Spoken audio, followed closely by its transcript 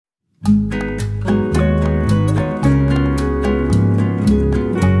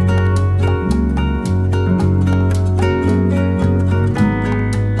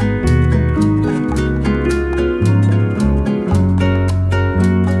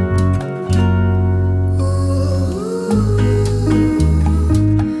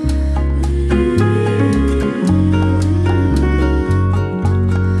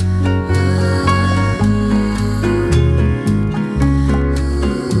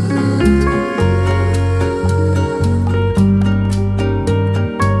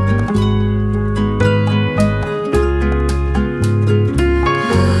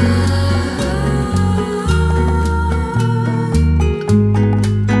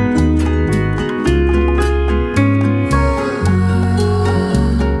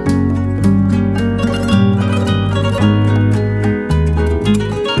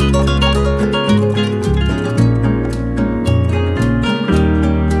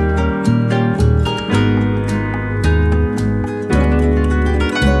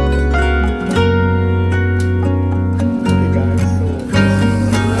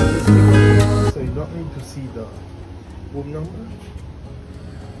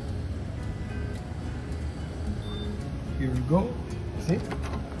Here we go. See?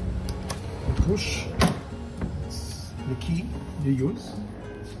 You push. It's the key you use.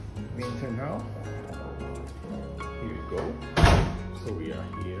 Enter now. Here we go. So we are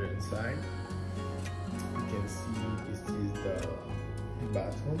here inside. You can see this is the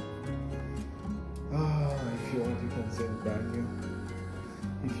bathroom. If you want, you can say brand new.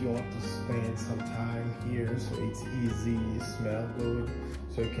 If you want to spend some time here, so it's easy, it smells good,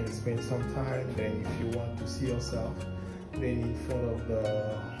 so you can spend some time. Then if you want to see yourself, then in front of the,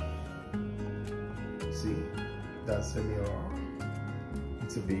 see, that's a mirror.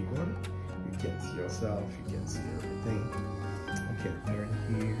 It's a big one. You can see yourself, you can see everything. You can turn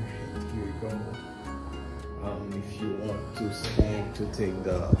here, and here you go. If you want to spend, to take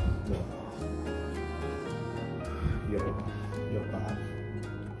your bath,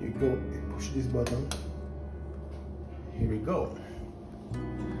 you go and push this button. Here we go.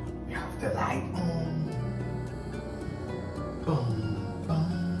 We have the light on. Boom,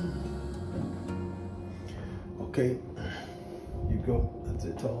 boom. Okay, you go at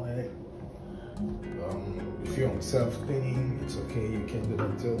the toilet. If you want self-cleaning, it's okay, you can do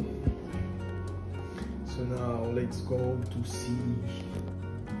that too. So now let's go to see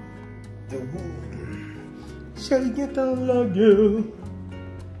the room. Shall we get on log?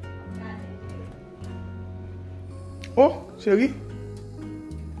 Oh, Sherry.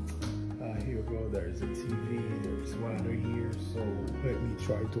 Here we go. There is a TV. There's water here. So let me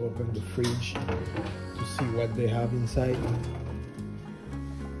try to open the fridge to see what they have inside.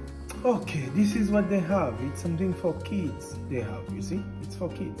 Okay, this is what they have. It's something for kids. They have, you see, it's for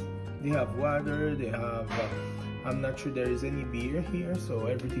kids. They have water. They have. I'm not sure there is any beer here, so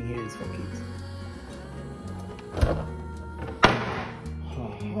everything here is for kids.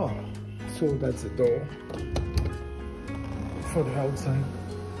 So that's the door for the outside.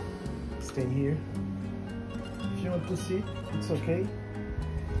 Stay here. If you want to sit, it's okay.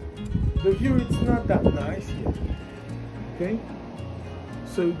 The view is not that nice here. Okay,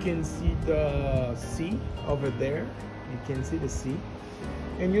 so you can see the sea over there. You can see the sea.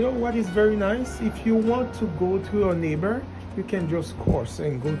 And you know what is very nice? If you want to go to your neighbor, you can just cross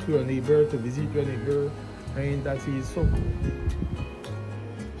and go to your neighbor, to visit your neighbor, and that is so cool.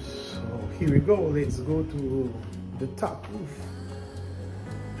 So here we go. Let's go to the top roof.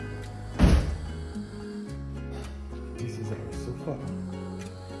 This is our sofa.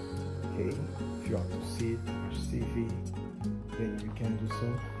 Okay, if you want to sit or TV, then you can do so.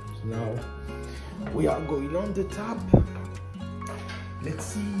 So now we are going on the top. Let's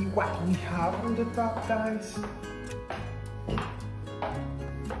see what we have on the top, guys.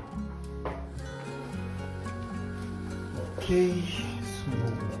 Okay, so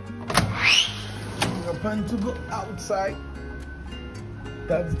we're going to go outside.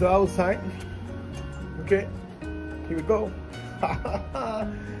 That's the outside. Okay, here we go.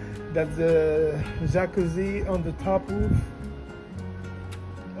 That's the jacuzzi on the top roof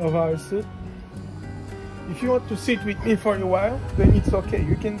of our suite. If you want to sit with me for a while, then it's okay.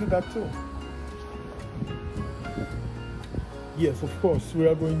 You can do that too. Yes, of course, we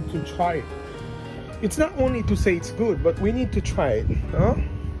are going to try it. It's not only to say it's good, but we need to try it. Huh?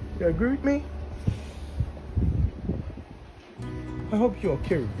 You agree with me? I hope you're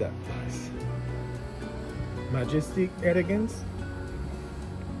okay with that, guys. Majestic, Elegance.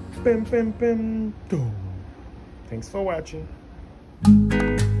 Pim, pim, pim, do. Thanks for watching.